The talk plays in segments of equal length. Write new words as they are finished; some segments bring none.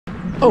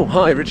Oh,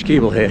 hi, Rich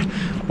Keeble here.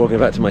 Welcome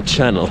back to my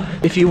channel.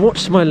 If you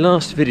watched my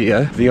last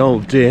video, the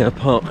Old Deer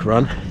Park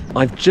Run,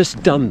 I've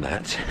just done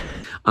that.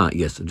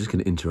 Yes, I'm just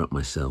going to interrupt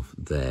myself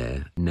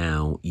there.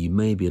 Now, you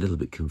may be a little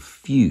bit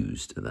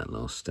confused at that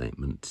last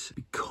statement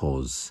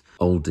because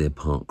Old Deer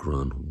Park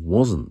Run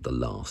wasn't the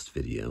last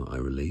video I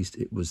released.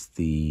 It was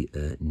the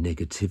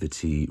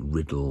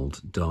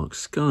negativity-riddled Dark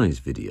Skies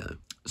video.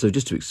 So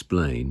just to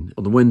explain,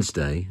 on the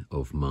Wednesday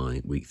of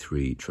my week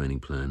 3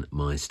 training plan,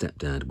 my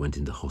stepdad went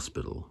into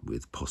hospital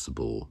with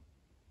possible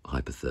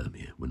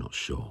hypothermia. We're not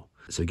sure.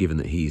 So given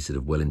that he's sort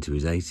of well into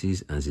his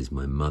 80s, as is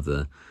my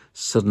mother,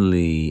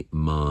 suddenly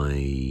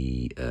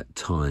my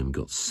time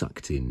got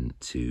sucked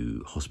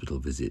into hospital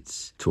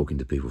visits, talking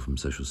to people from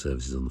social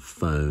services on the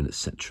phone,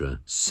 etc.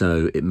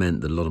 So it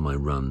meant that a lot of my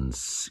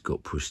runs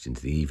got pushed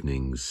into the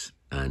evenings,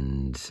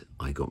 and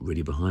I got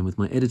really behind with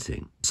my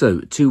editing. So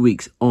 2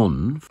 weeks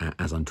on,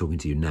 as I'm talking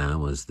to you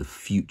now as the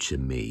future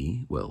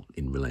me, well,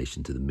 in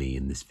relation to the me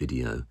in this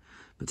video,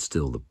 but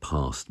still the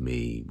past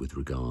me with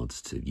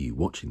regards to you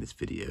watching this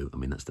video. I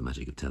mean, that's the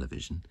magic of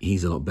television.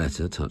 He's a lot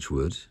better, touch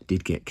wood.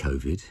 Did get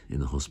COVID in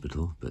the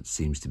hospital, but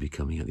seems to be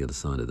coming out the other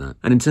side of that.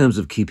 And in terms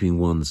of keeping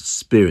one's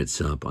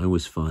spirits up, I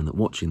always find that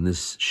watching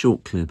this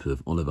short clip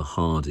of Oliver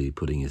Hardy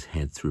putting his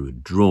head through a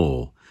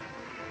drawer,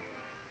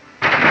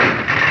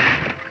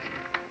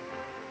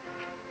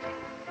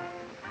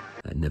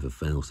 it never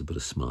fails to put a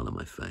smile on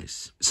my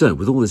face. So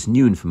with all this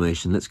new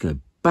information, let's go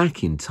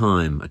back in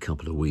time a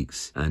couple of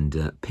weeks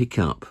and pick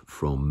up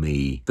from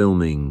me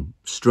filming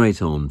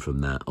straight on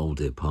from that Old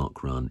Deer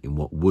Park Run in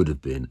what would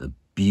have been a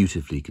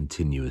beautifully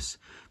continuous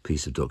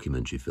piece of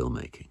documentary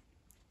filmmaking.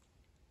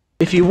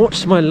 If you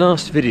watched my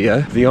last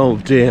video, the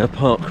Old Deer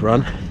Park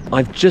Run,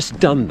 I've just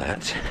done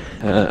that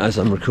as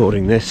I'm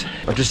recording this.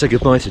 I've just said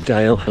goodbye to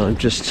Dale and I'm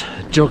just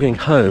jogging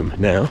home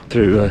now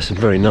through some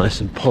very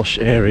nice and posh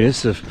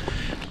areas of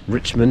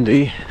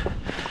Richmond-y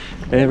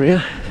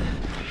area.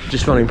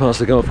 Just running past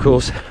the golf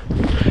course,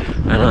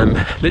 and I'm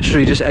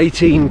literally just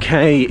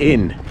 18k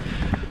in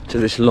to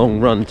this long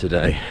run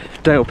today.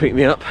 Dale picked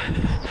me up.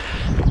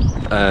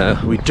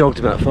 We jogged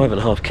about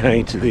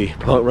 5.5k to the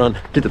park run,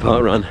 did the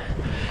park run,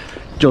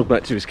 jogged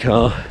back to his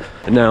car,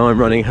 and now I'm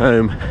running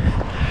home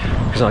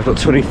because I've got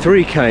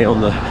 23k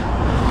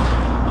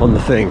on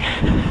the thing.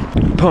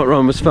 Park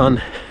run was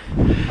fun.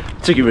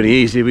 Took it really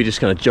easy. We just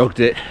kind of jogged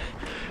it.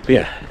 But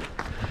yeah,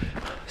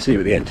 see you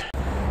at the end.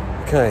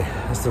 Okay,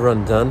 that's the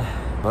run done.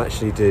 I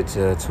actually did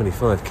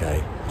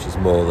 25k, which is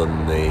more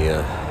than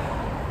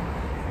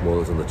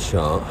was on the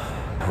chart,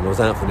 and I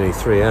was out for nearly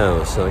 3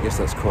 hours, so I guess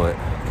that's quite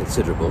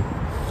considerable.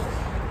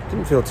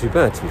 Didn't feel too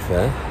bad, to be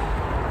fair.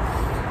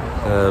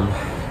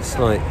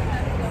 Slight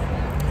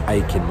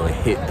ache in my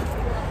hip,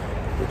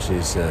 which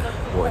is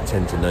what I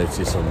tend to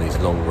notice on these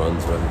long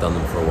runs where I haven't done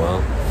them for a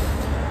while.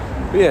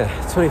 But yeah,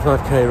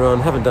 25k run.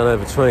 Haven't done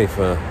over 20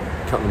 for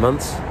a couple of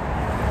months.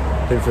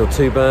 Didn't feel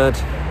too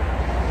bad.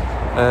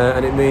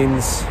 And it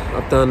means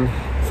I've done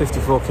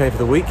 54k for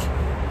the week,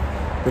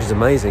 which is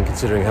amazing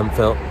considering I haven't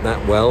felt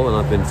that well and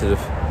I've been sort of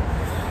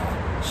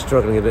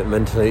struggling a bit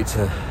mentally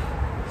to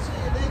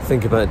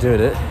think about doing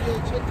it.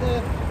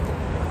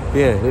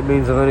 Yeah, it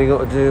means I've only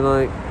got to do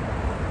like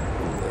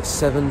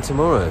 7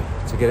 tomorrow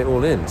to get it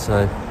all in,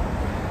 so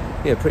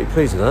yeah, pretty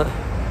pleased with that.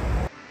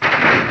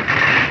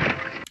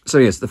 So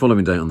yes, the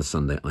following day on the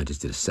Sunday, I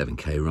just did a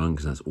 7k run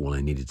because that's all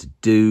I needed to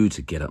do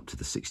to get up to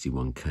the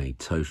 61k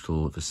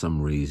total. For some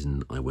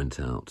reason, I went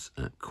out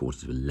at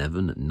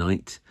 11:15 at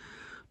night.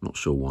 Not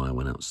sure why I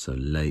went out so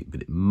late,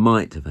 but it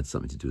might have had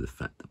something to do with the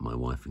fact that my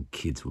wife and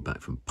kids were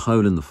back from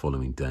Poland the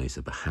following day,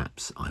 so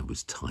perhaps I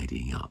was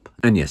tidying up.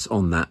 And yes,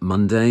 on that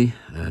Monday,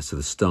 so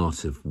the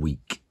start of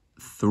week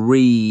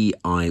 3,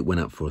 I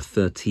went out for a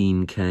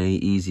 13k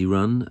easy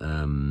run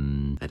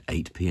at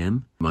 8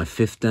 p.m. My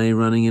 5th day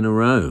running in a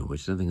row,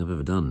 which I don't think I've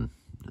ever done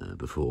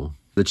before.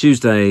 The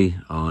Tuesday,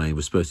 I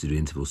was supposed to do an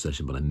interval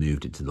session, but I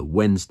moved it to the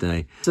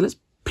Wednesday. So let's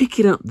pick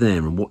it up there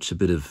and watch a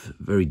bit of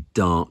very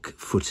dark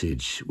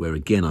footage where,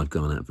 again, I've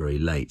gone out very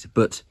late.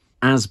 But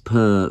as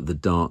per the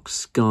Dark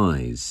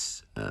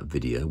Skies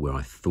video, where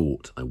I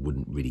thought I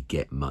wouldn't really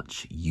get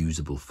much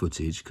usable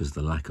footage because of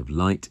the lack of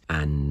light,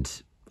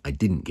 and I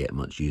didn't get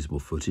much usable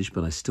footage,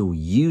 but I still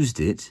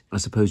used it. I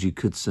suppose you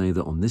could say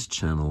that on this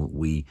channel,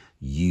 we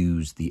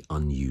use the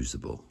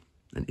unusable.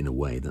 And in a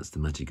way, that's the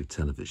magic of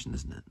television,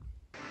 isn't it?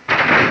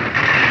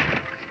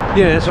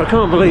 Yeah, so I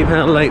can't believe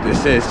how late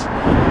this is.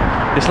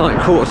 It's like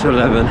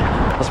 11:15.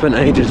 I spent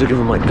ages looking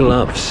for my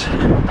gloves.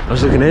 I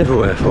was looking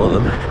everywhere for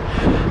them.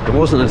 It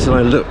wasn't until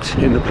I looked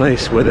in the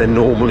place where they're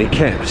normally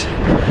kept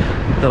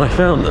that I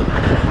found them.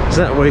 So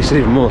that wasted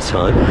even more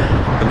time.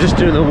 I'm just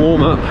doing the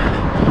warm-up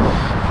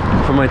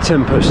for my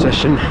tempo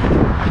session.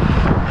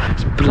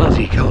 It's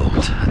bloody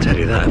cold, I tell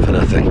you that for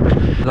nothing.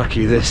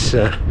 Lucky this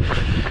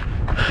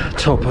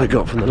top I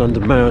got from the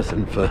London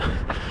Marathon for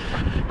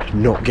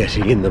not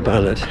getting in the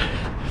ballad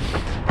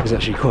is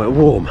actually quite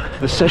warm.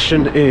 The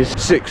session is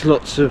 6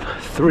 lots of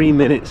 3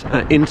 minutes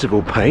at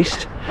interval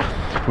pace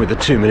with a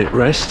 2-minute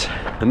rest,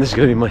 and this is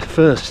going to be my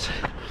first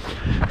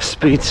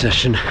speed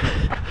session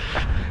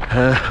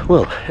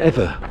well,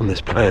 ever on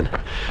this plan,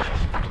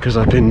 because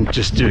I've been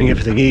just doing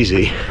everything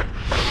easy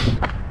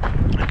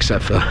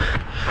except for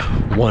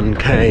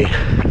 1k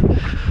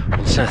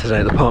on Saturday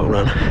at the park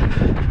run,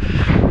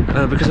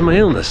 because of my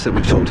illness that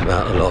we've talked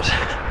about a lot.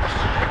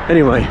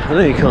 Anyway, I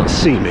know you can't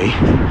see me,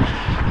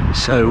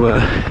 so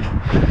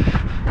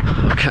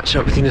I'll catch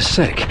up with you in a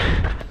sec.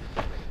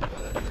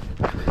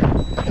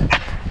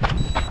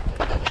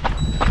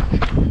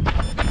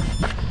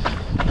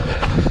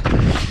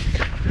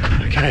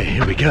 Okay,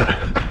 here we go.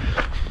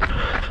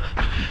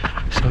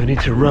 So I need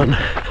to run,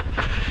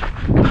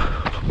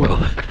 well,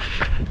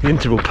 the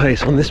interval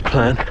pace on this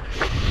plan,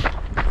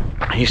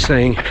 he's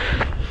saying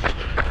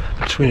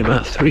between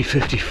about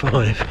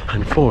 3:55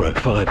 and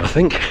 4:05, I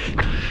think.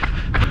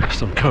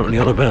 So I'm currently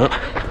on about,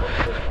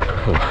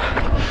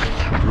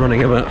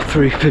 running about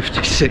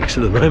 3:56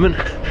 at the moment.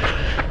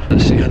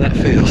 Let's see how that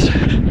feels.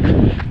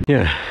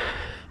 Yeah,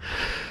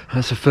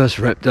 that's the first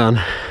rep done.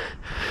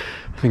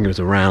 I think it was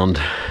around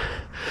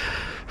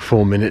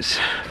 4 minutes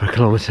per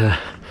kilometre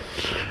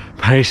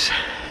pace.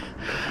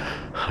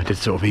 I did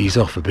sort of ease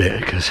off a bit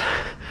because,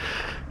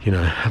 you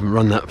know, I haven't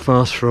run that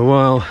fast for a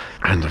while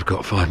and I've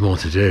got 5 more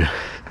to do.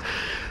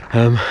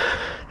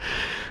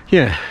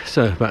 Yeah,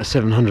 so about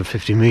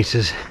 750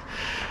 metres.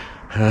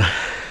 Oh,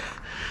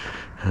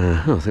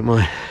 I think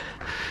my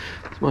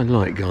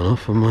light gone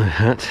off on my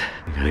hat.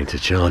 I think I need to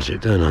charge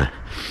it, don't I?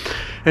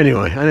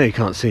 Anyway, I know you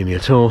can't see me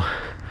at all,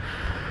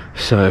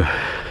 so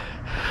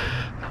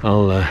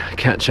I'll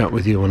catch up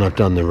with you when I've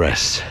done the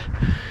rest.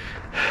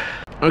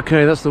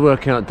 Okay, that's the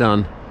workout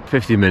done.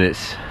 50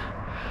 minutes,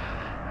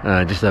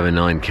 just over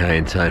 9k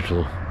in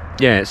total.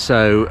 Yeah,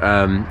 so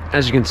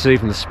as you can see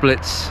from the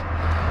splits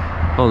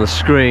on the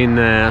screen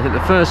there, I think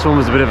the first one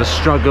was a bit of a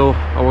struggle.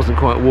 I wasn't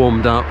quite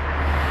warmed up.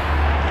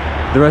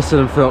 The rest of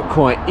them felt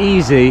quite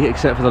easy,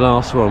 except for the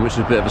last one, which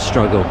was a bit of a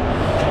struggle.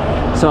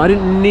 So I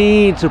didn't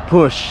need to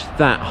push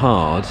that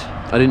hard.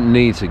 I didn't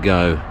need to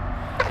go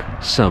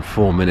sub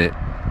 4 minute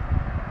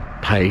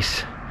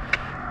pace,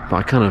 but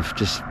I kind of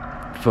just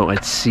thought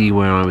I'd see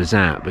where I was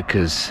at,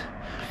 because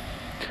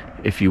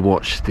if you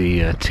watch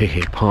the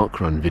Tihi park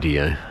run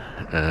video,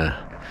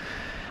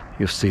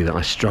 you'll see that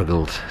I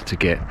struggled to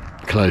get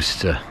close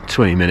to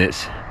 20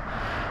 minutes.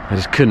 I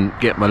just couldn't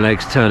get my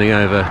legs turning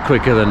over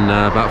quicker than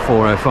about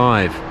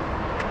 4:05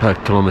 per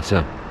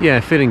kilometre. Yeah,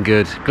 feeling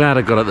good. Glad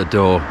I got at the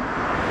door.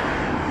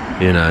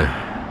 You know,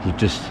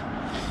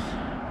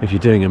 if you're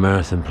doing a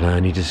marathon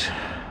plan, you just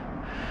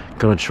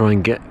gotta try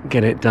and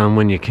get it done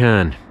when you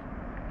can.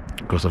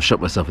 Of course, I've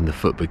shot myself in the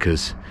foot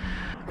because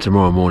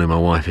tomorrow morning my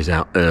wife is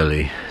out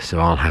early, so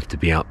I'll have to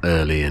be out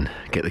early and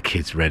get the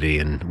kids ready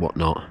and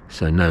whatnot.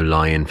 So no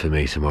lie-in for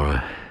me tomorrow,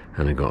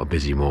 and I've got a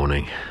busy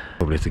morning.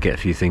 Probably have to get a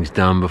few things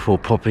done before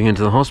popping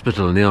into the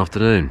hospital in the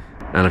afternoon.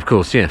 And of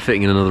course, yeah,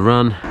 fitting in another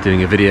run,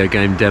 doing a video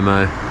game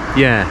demo.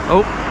 Yeah,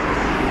 oh,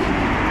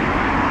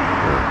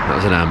 that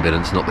was an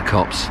ambulance, not the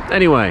cops.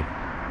 Anyway,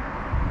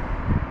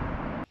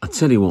 I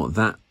tell you what,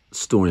 that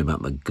story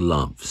about the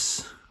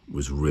gloves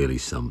was really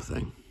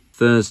something.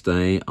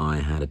 Thursday,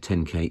 I had a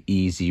 10k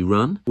easy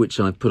run, which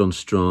I put on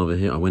Strava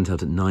here. I went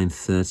out at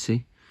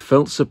 9:30.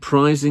 Felt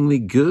surprisingly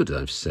good,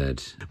 I've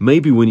said.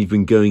 Maybe when you've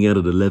been going out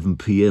at 11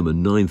 p.m, a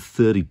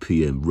 9:30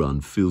 p.m.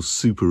 run feels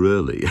super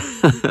early.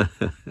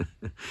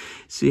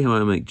 See how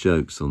I make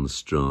jokes on the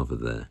Strava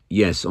there?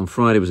 Yes, on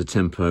Friday was a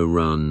tempo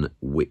run,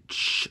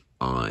 which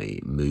I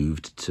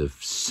moved to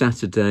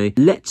Saturday.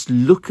 Let's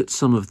look at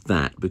some of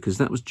that, because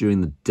that was during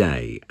the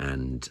day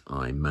and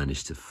I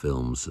managed to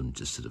film some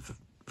just sort of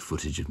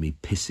footage of me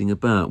pissing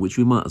about, which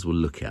we might as well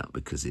look at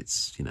because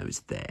it's, you know, it's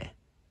there.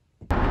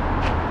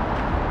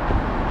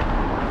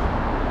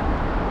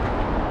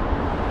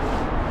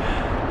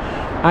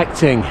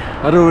 acting.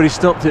 I'd already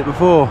stopped it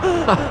before.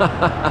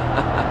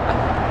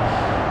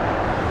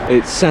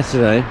 It's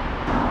Saturday.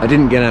 I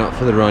didn't get out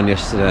for the run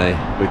yesterday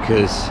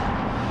because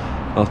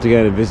after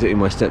going and visiting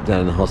my stepdad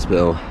in the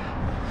hospital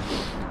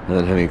and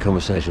then having a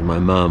conversation with my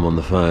mum on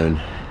the phone,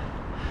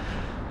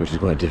 which is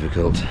quite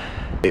difficult,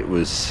 it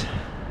was,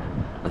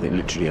 I think,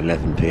 literally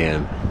 11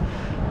 p.m.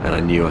 and I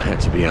knew I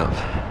had to be up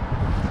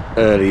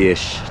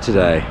early-ish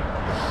today.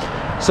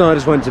 So I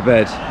just went to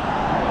bed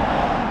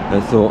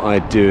and thought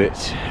I'd do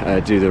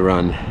the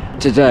run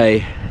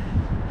today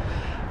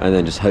and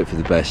then just hope for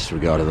the best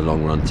regarding the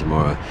long run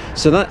tomorrow.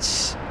 So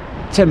that's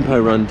tempo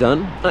run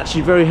done.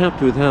 Actually very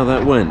happy with how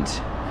that went.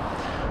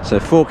 So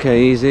 4k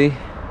easy,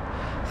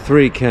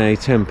 3k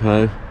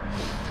tempo.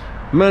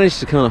 Managed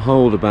to kind of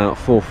hold about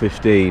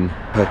 4:15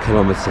 per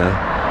kilometre,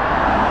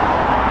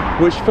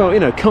 which felt, you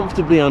know,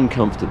 comfortably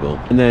uncomfortable.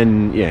 And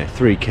then, yeah,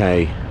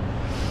 3k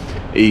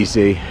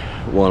easy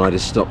while I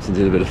just stopped and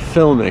did a bit of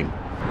filming.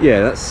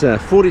 Yeah, that's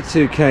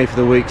 42k for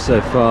the week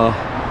so far.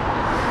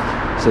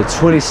 So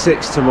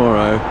 26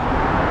 tomorrow.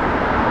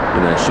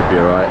 You know, should be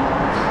alright.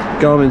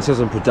 Garmin says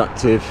I'm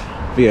productive.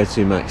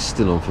 VO2 max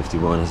still on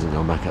 51, hasn't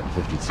gone back up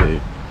to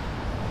 52.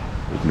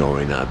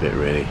 Ignoring that a bit,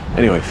 really.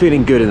 Anyway,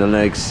 feeling good in the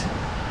legs.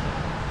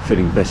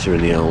 Feeling better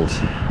in the old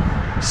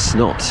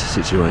snot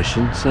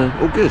situation, so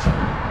all good.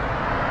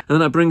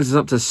 And that brings us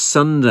up to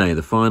Sunday,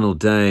 the final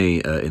day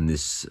in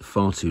this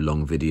far too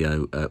long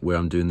video where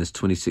I'm doing this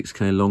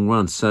 26k long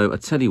run. So I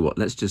tell you what,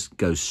 let's just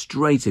go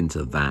straight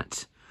into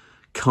that.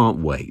 Can't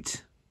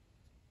wait.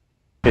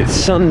 It's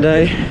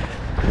Sunday,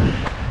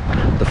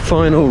 the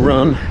final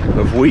run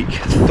of week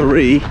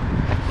 3.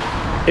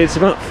 It's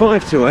about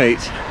 5 to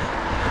 8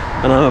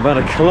 and I'm about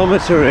 1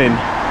 kilometre in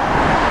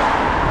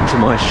to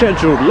my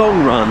scheduled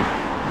long run,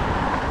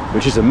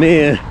 which is a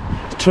mere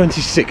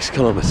 26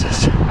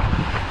 kilometres.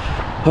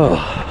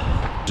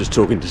 Oh, just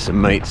talking to some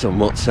mates on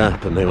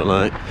WhatsApp and they were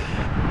like,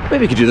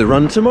 maybe you could do the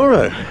run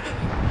tomorrow.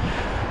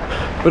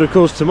 But of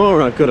course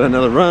tomorrow I've got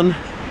another run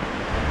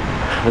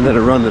and then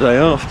a run the day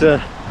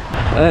after.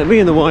 Me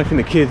and the wife and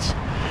the kids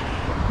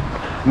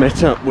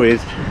met up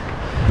with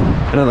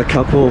another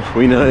couple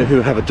we know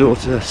who have a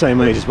daughter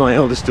same age as my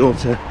eldest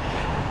daughter,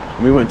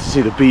 and we went to see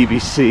the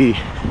BBC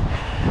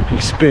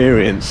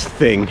Experience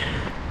thing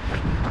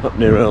up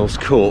near Earl's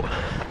Court,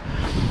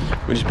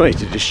 which is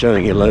basically just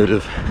showing you a load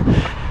of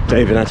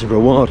David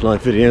Attenborough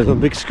wildlife videos on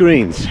big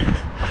screens.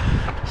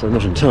 So I'm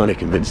not entirely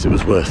convinced it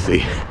was worth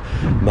the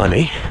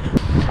money.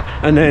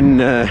 And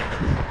then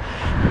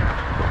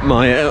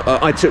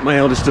I took my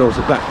eldest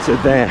daughter back to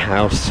their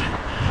house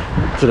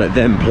to let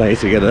them play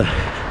together,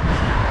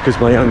 because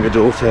my younger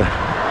daughter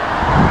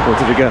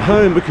wanted to go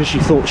home because she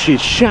thought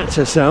she'd shat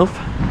herself.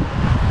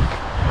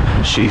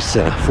 She's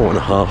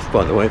 4.5,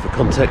 by the way, for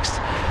context.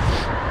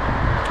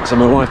 So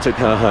my wife took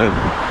her home.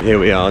 Here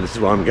we are, this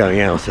is why I'm going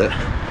out at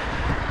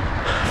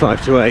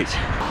 5 to 8.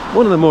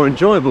 One of the more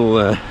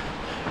enjoyable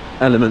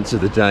elements of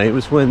the day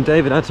was when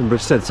David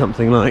Attenborough said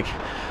something like,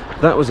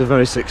 "That was a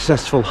very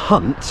successful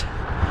hunt."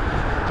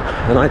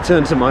 And I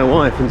turned to my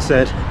wife and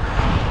said,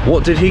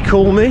 "What did he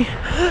call me?"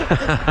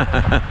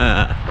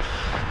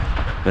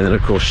 And then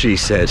of course she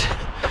said,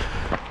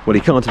 "Well,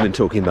 he can't have been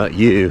talking about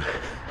you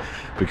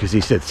because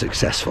he said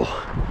successful."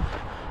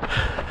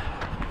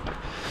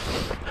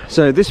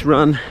 So this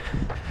run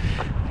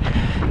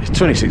is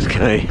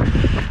 26k.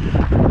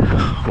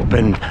 What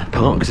Ben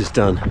Parks has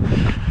done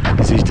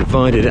is he's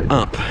divided it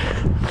up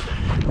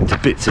into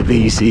bits of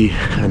easy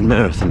and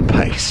marathon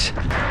pace.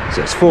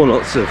 So it's 4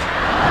 lots of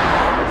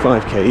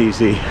 5k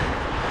easy,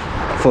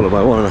 followed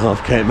by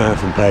 1.5k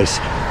marathon pace,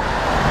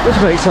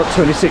 which makes up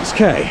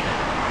 26k.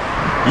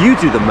 You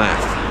do the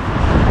math.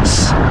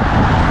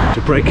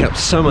 To break up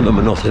some of the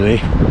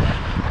monotony,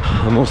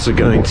 I'm also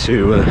going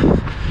to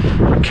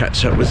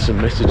catch up with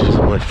some messages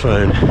on my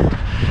phone,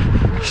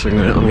 so I'm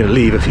going to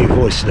leave a few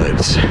voice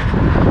notes.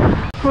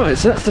 Right,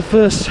 so that's the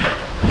first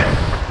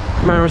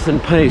marathon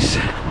pace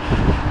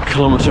 1.5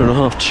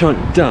 kilometre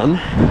chunk done,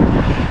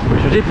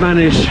 which I did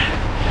manage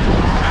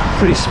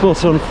pretty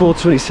spot on,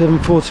 4:27,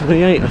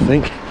 4:28 I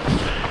think,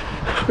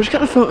 which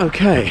kind of felt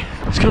okay.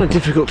 It's kind of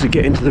difficult to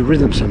get into the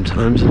rhythm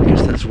sometimes, and I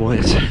guess that's why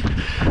it's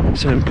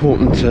so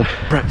important to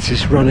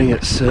practice running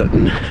at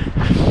certain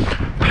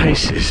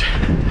paces.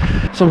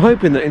 So I'm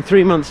hoping that in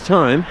 3 months'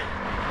 time,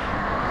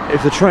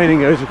 if the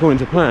training goes according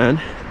to plan,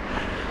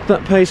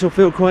 that pace will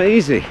feel quite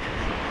easy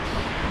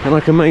and I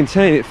can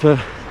maintain it for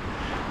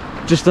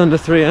just under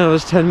 3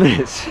 hours 10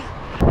 minutes.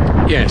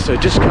 Yeah, so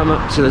just come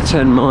up to the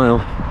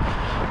 10-mile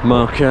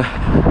marker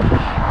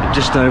in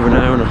just over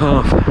 1.5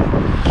 hours.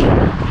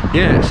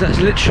 Yeah, so that's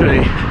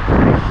literally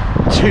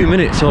 2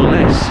 minutes or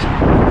less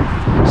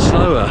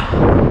slower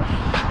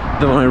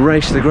than when I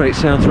raced the Great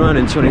South Run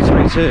in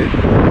 2022.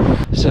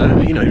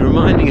 So, you know,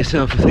 reminding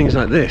yourself of things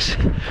like this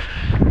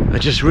are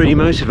just really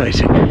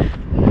motivating.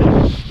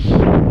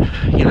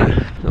 You know,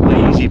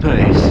 my easy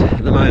pace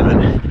at the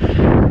moment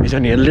is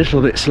only a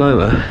little bit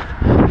slower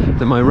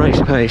than my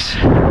race pace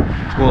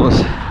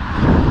was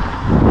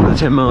for the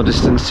 10-mile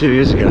distance 2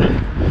 years ago.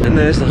 And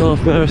there's the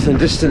half marathon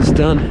distance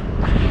done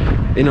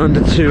in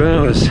under 2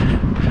 hours,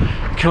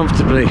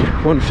 comfortably,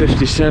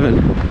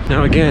 1:57.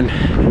 Now again,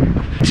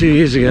 2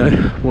 years ago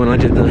when I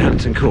did the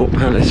Hampton Court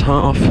Palace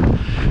half,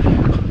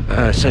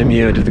 same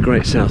year I did the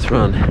Great South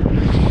Run,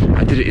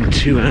 I did it in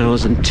 2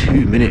 hours and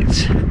 2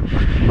 minutes,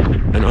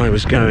 and I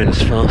was going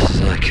as fast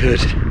as I could.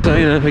 So,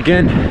 you know,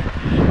 again,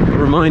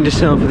 remind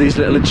yourself of these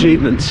little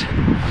achievements.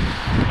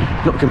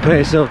 Not compare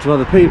yourself to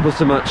other people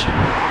so much,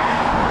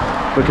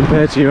 but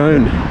compare to your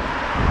own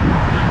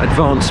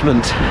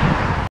advancement.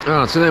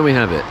 Ah, so there we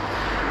have it.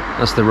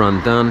 That's the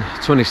run done.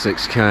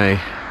 26k,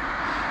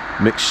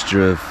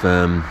 mixture of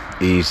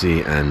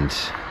easy and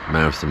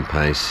marathon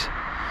pace.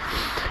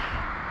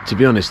 To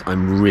be honest,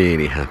 I'm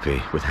really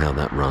happy with how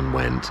that run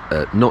went.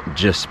 Not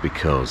just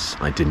because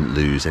I didn't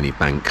lose any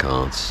bank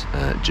cards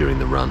during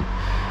the run,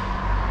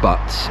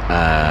 but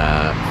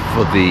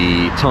for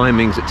the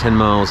timings at 10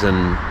 miles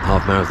and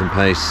half marathon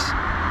pace,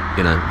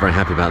 you know, very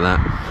happy about that.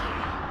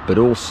 But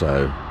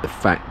also the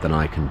fact that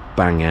I can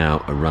bang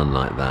out a run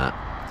like that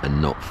and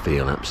not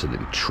feel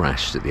absolutely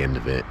trashed at the end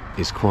of it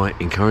is quite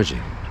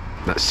encouraging.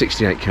 That's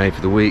 68k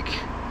for the week,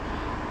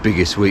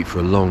 biggest week for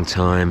a long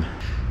time.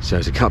 So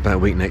it's a cutback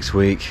week next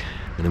week,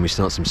 and then we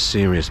start some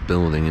serious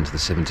building into the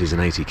 70s and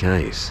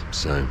 80ks.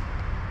 So,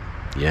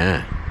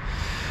 yeah.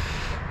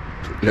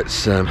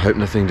 let's hope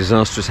nothing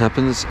disastrous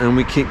happens and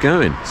we keep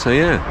going. So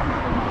yeah,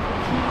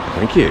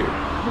 thank you.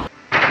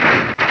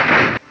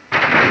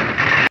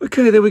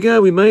 Okay, there we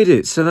go, we made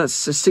it. So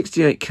that's a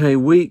 68k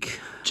week.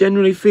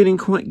 Generally feeling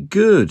quite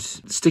good,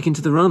 sticking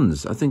to the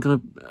runs. I think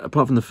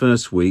apart from the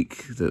first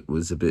week that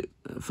was a bit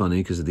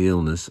funny because of the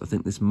illness, I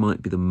think this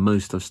might be the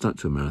most I've stuck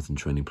to a marathon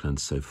training plan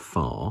so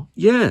far.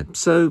 Yeah,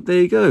 so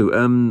there you go.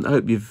 I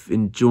hope you've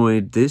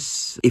enjoyed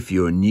this. If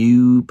you're a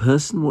new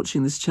person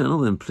watching this channel,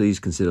 then please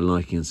consider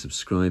liking and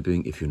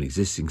subscribing. If you're an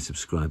existing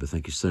subscriber,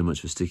 thank you so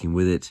much for sticking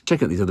with it.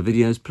 Check out these other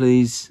videos,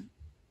 please,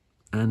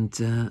 and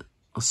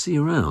I'll see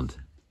you around.